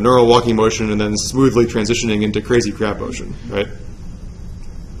 you know, normal walking motion and then smoothly transitioning into crazy crab motion, right?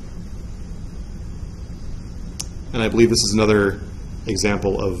 And I believe this is another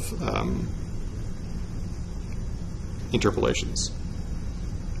example of interpolations.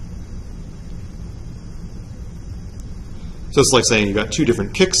 So it's like saying you've got two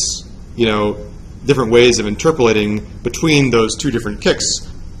different kicks, you know, different ways of interpolating between those two different kicks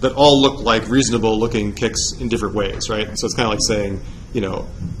that all look like reasonable looking kicks in different ways, right? So it's kind of like saying, you know,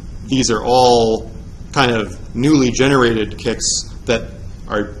 these are all kind of newly generated kicks that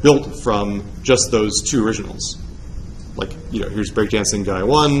are built from just those two originals. Like, you know, here's breakdancing guy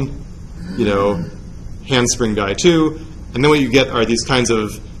 1, you know, handspring guy 2, and then what you get are these kinds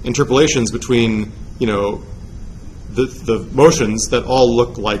of interpolations between, you know, the motions that all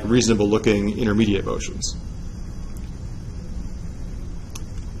look like reasonable looking intermediate motions.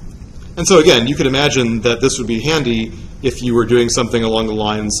 And so again, you could imagine that this would be handy if you were doing something along the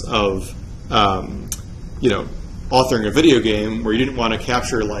lines of, you know, authoring a video game where you didn't want to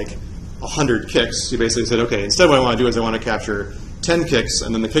capture like 100 kicks. You basically said, okay, instead what I want to do is I want to capture 10 kicks,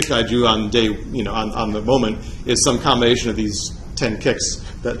 and then the kick I do on day, you know, on the moment is some combination of these 10 kicks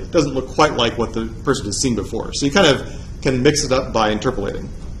that doesn't look quite like what the person has seen before. So you kind of can mix it up by interpolating.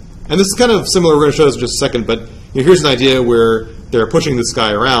 And this is kind of similar. We're going to show this in just a second, but you know, here's an idea where they're pushing this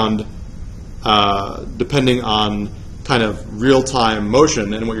guy around depending on kind of real-time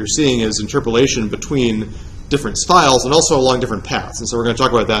motion, and what you're seeing is interpolation between different styles and also along different paths. And so we're going to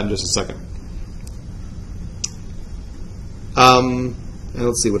talk about that in just a second. And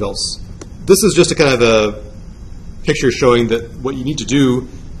let's see what else. This is just a kind of a picture showing that what you need to do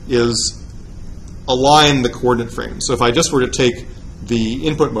is align the coordinate frame. So if I just were to take the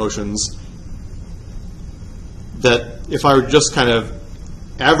input motions, that if I would just kind of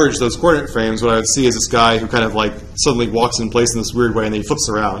average those coordinate frames, what I would see is this guy who kind of like suddenly walks in place in this weird way and then he flips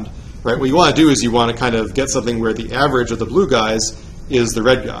around. Right? What you want to do is you want to kind of get something where the average of the blue guys is the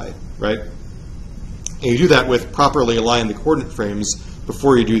red guy, right? And you do that with properly aligning the coordinate frames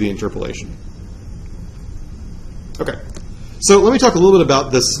before you do the interpolation. Okay, so let me talk a little bit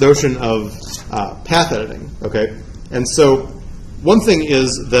about this notion of path editing, okay? And so one thing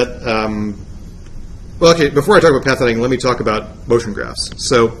is that, well, okay, before I talk about path editing, let me talk about motion graphs.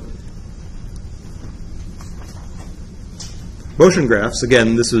 So motion graphs,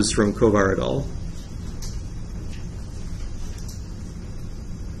 again, this is from Kovar et al.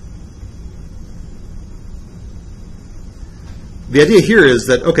 The idea here is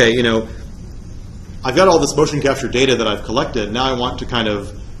that, okay, you know, I've got all this motion capture data that I've collected. Now I want to kind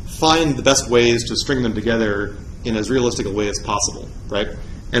of find the best ways to string them together in as realistic a way as possible, right?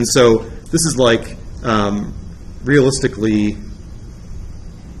 And so this is like realistically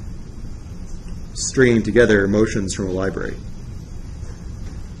stringing together motions from a library.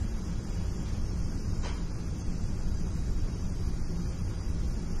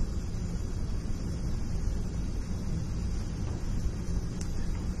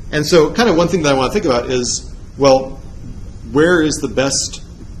 And so kind of one thing that I want to think about is, well, where is the best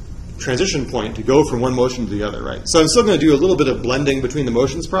transition point to go from one motion to the other, right? So I'm still going to do a little bit of blending between the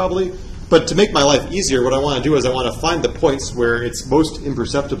motions probably, but to make my life easier, what I want to do is I want to find the points where it's most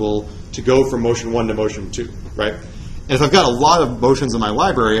imperceptible to go from motion 1 to motion 2, right? And if I've got a lot of motions in my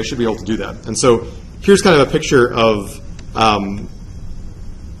library, I should be able to do that. And so here's kind of a picture of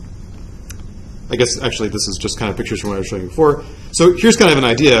I guess actually this is just kind of pictures from what I was showing you before. So here's kind of an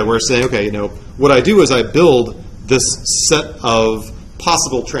idea where saying, okay, you know, what I do is I build this set of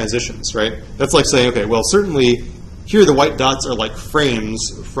possible transitions, right? That's like saying, okay, well, certainly here the white dots are like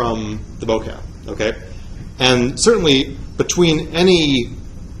frames from the bokeh, okay? And certainly between any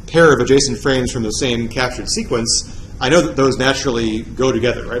pair of adjacent frames from the same captured sequence, I know that those naturally go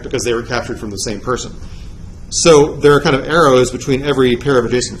together, right? Because they were captured from the same person. So there are kind of arrows between every pair of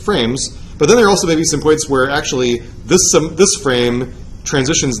adjacent frames, but then there are also maybe some points where actually this frame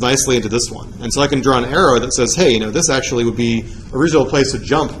transitions nicely into this one. And so I can draw an arrow that says, hey, you know, this actually would be a reasonable place to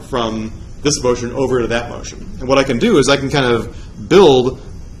jump from this motion over to that motion. And what I can do is I can kind of build,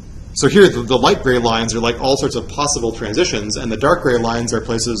 so here the light gray lines are like all sorts of possible transitions, and the dark gray lines are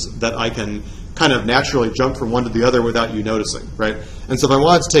places that I can kind of naturally jump from one to the other without you noticing, right? And so if I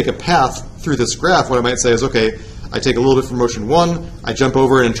wanted to take a path through this graph, what I might say is, okay, I take a little bit from motion 1, I jump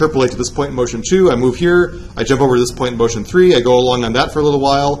over and interpolate to this point in motion 2, I move here, I jump over to this point in motion 3, I go along on that for a little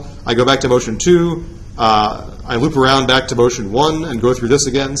while, I go back to motion 2, I loop around back to motion 1 and go through this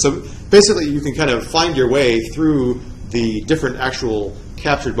again. So basically you can kind of find your way through the different actual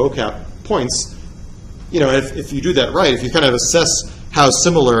captured vocab points. You know, if you do that right, if you kind of assess how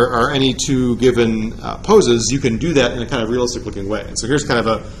similar are any two given poses, you can do that in a kind of realistic looking way. And so here's kind of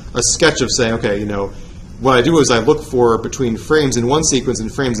a sketch of saying, okay, you know, what I do is I look for between frames in one sequence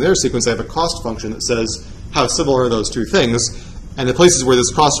and frames in their sequence, I have a cost function that says how similar are those two things. And the places where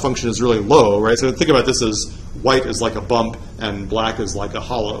this cost function is really low, right? So think about this as white is like a bump and black is like a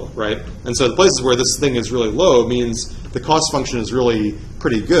hollow, right? And so the places where this thing is really low means the cost function is really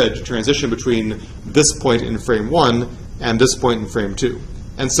pretty good to transition between this point in frame 1 and this point in frame 2.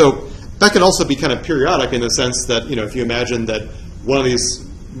 And so that can also be kind of periodic in the sense that, you know, if you imagine that one of these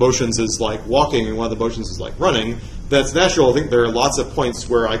motions is like walking and one of the motions is like running, that's natural. I think there are lots of points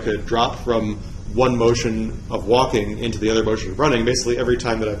where I could drop from one motion of walking into the other motion of running. Basically every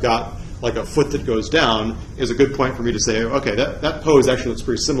time that I've got like a foot that goes down is a good point for me to say, okay, that pose actually looks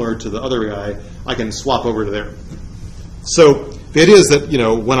pretty similar to the other guy. I can swap over to there. So the idea is that, you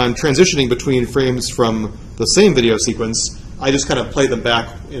know, when I'm transitioning between frames from the same video sequence, I just kind of play them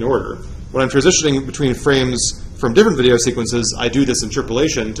back in order. When I'm transitioning between frames from different video sequences, I do this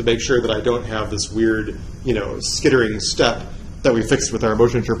interpolation to make sure that I don't have this weird, you know, skittering step that we fixed with our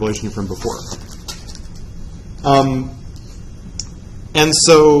motion interpolation from before. And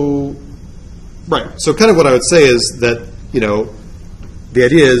so, right, so kind of what I would say is that, you know, the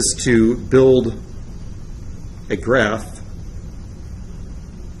idea is to build a graph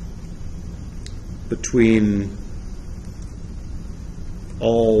between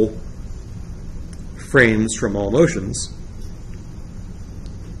all frames from all motions.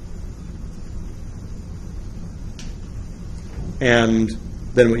 And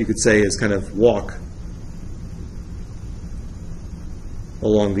then what you could say is kind of walk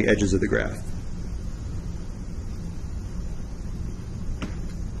along the edges of the graph,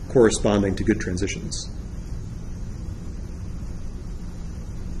 corresponding to good transitions.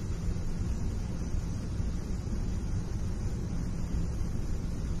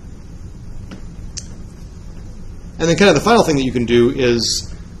 And then kind of the final thing that you can do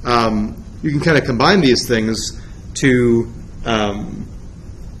is you can kind of combine these things to, you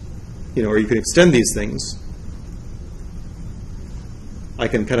know, or you can extend these things. I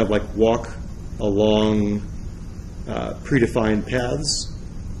can kind of like walk along predefined paths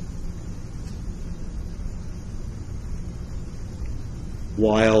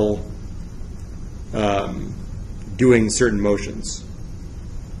while doing certain motions.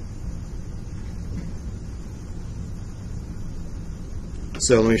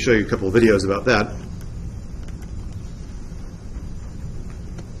 So let me show you a couple of videos about that.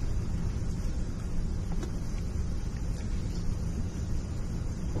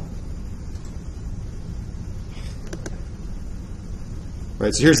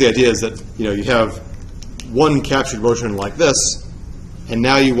 Right, so here's the idea is that, you know, you have one captured motion like this, and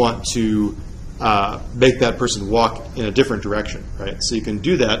now you want to make that person walk in a different direction, right? So you can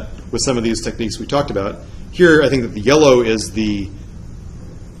do that with some of these techniques we talked about. Here, I think that the yellow is the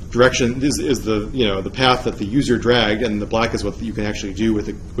direction, is the, you know, the path that the user dragged, and the black is what you can actually do with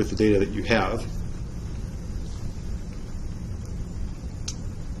the data that you have.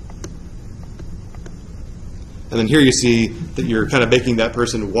 And then here you see that you're kind of making that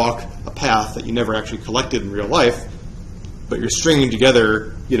person walk a path that you never actually collected in real life, but you're stringing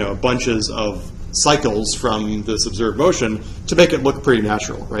together, you know, bunches of cycles from this observed motion to make it look pretty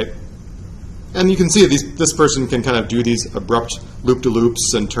natural, right? And you can see that this person can kind of do these abrupt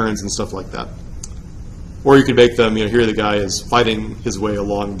loop-de-loops and turns and stuff like that. Or you could make them, you know, here the guy is fighting his way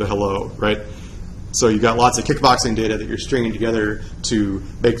along the hello, right? So you've got lots of kickboxing data that you're stringing together to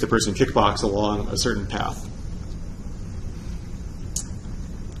make the person kickbox along a certain path.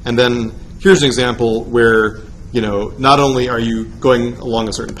 And then here's an example where, not only are you going along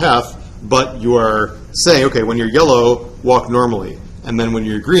a certain path, but you are saying, okay, when you're yellow, walk normally. And then when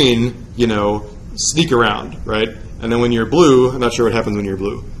you're green, sneak around, right? And then when you're blue, I'm not sure what happens when you're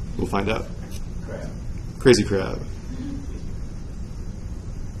blue. We'll find out. Crab. Crazy crab.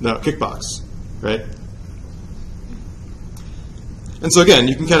 No, kickbox, right? And so again,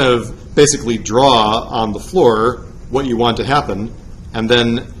 you can kind of basically draw on the floor what you want to happen, and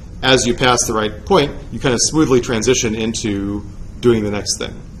then as you pass the right point, you kind of smoothly transition into doing the next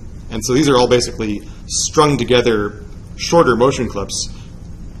thing. And so these are all basically strung together shorter motion clips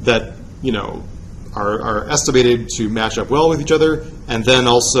that, are estimated to match up well with each other, and then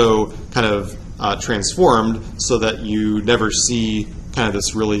also kind of transformed so that you never see kind of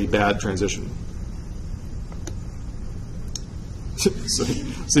this really bad transition.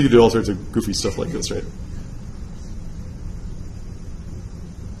 So you do all sorts of goofy stuff like this, right?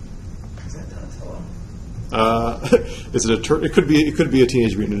 Is that Donatello? Is it a it could be a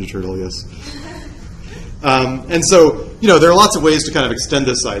Teenage Mutant Ninja Turtle, yes. And so, there are lots of ways to kind of extend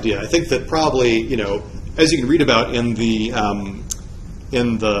this idea. I think that probably, as you can read about in the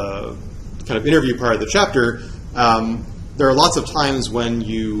kind of interview part of the chapter, there are lots of times when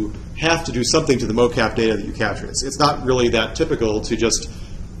you have to do something to the mocap data that you capture. It's not really that typical to just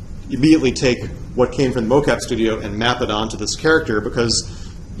immediately take what came from the mocap studio and map it onto this character, because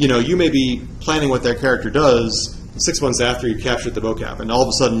you may be planning what that character does 6 months after you captured the mocap, and all of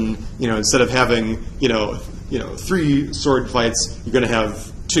a sudden, instead of having 3 sword fights, you're going to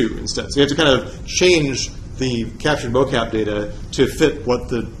have 2 instead. So you have to kind of change the captured mocap data to fit what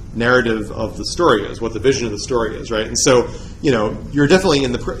the narrative of the story is, what the vision of the story is, right? And so, you're definitely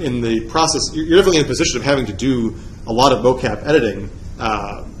in the process. You're definitely in a position of having to do a lot of mocap editing,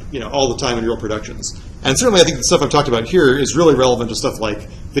 all the time in real productions. And certainly, I think the stuff I've talked about here is really relevant to stuff like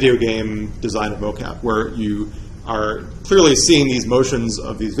video game design of mocap, where you are clearly seeing these motions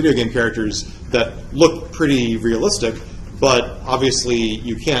of these video game characters that look pretty realistic, but obviously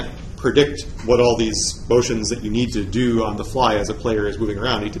you can't predict what all these motions that you need to do on the fly as a player is moving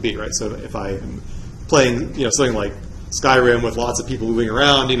around need to be, right? So if I am playing, something like Skyrim with lots of people moving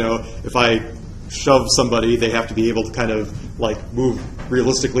around, if I shove somebody, they have to be able to kind of move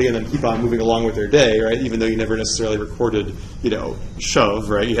realistically and then keep on moving along with their day, right? Even though you never necessarily recorded, shove,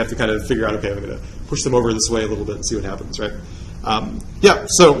 right? You have to kind of figure out, okay, I'm going to push them over this way a little bit and see what happens, right? Yeah,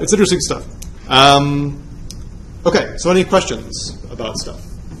 so it's interesting stuff. Okay, so any questions about stuff?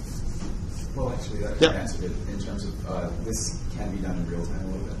 Well, actually, that Yeah. can answer it in terms of this can be done in real time a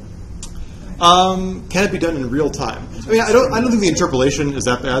little bit. Can it be done in real time? I mean, I don't think the interpolation is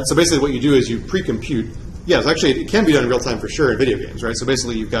that bad. So basically what you do is you pre-compute. Yes, actually, it can be done in real time for sure in video games, right? So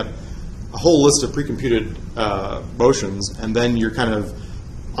basically you've got a whole list of pre-computed motions, and then you're kind of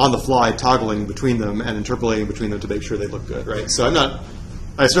on the fly toggling between them and interpolating between them to make sure they look good, right? So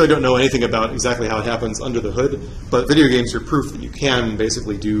I certainly don't know anything about exactly how it happens under the hood, but video games are proof that you can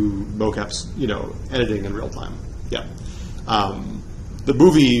basically do mocaps, editing in real time. Yeah. The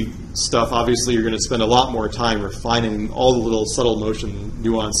movie stuff, obviously, you're going to spend a lot more time refining all the little subtle motion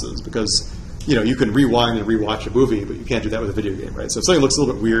nuances, because you can rewind and rewatch a movie, but you can't do that with a video game, right? So if something looks a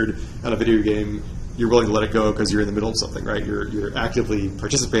little bit weird on a video game, you're willing to let it go because you're in the middle of something, right? You're actively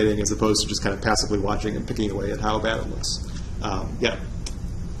participating as opposed to just kind of passively watching and picking away at how bad it looks. Yeah.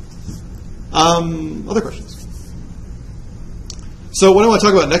 Other questions? So what I want to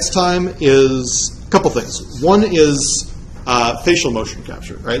talk about next time is a couple things. One is facial motion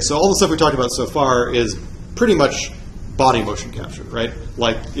capture, right? So all the stuff we talked about so far is pretty much body motion capture, right?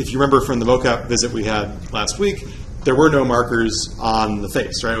 Like if you remember from the mocap visit we had last week, there were no markers on the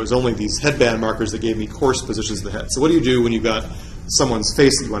face, right? It was only these headband markers that gave me coarse positions of the head. So what do you do when you've got someone's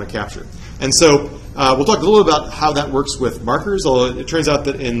face that you want to capture? And so we'll talk a little bit about how that works with markers, although it turns out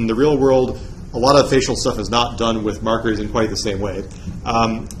that in the real world, a lot of facial stuff is not done with markers in quite the same way.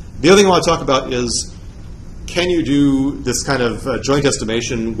 The other thing I want to talk about is, can you do this kind of joint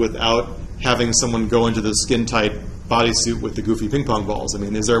estimation without having someone go into the skin-tight bodysuit with the goofy ping pong balls? I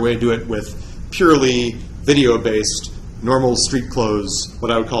mean, is there a way to do it with purely video-based, normal street clothes,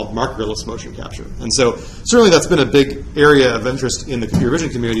 what I would call markerless motion capture? And so certainly that's been a big area of interest in the computer vision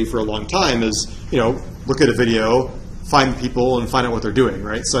community for a long time, is, look at a video, find people, and find out what they're doing,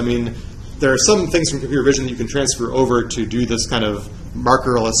 right? So, I mean, there are some things from computer vision that you can transfer over to do this kind of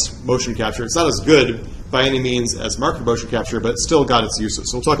markerless motion capture. It's not as good by any means as marker motion capture, but it's still got its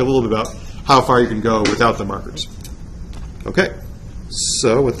uses. So we'll talk a little bit about how far you can go without the markers. Okay,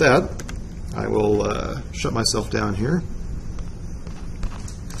 so with that, I will shut myself down here.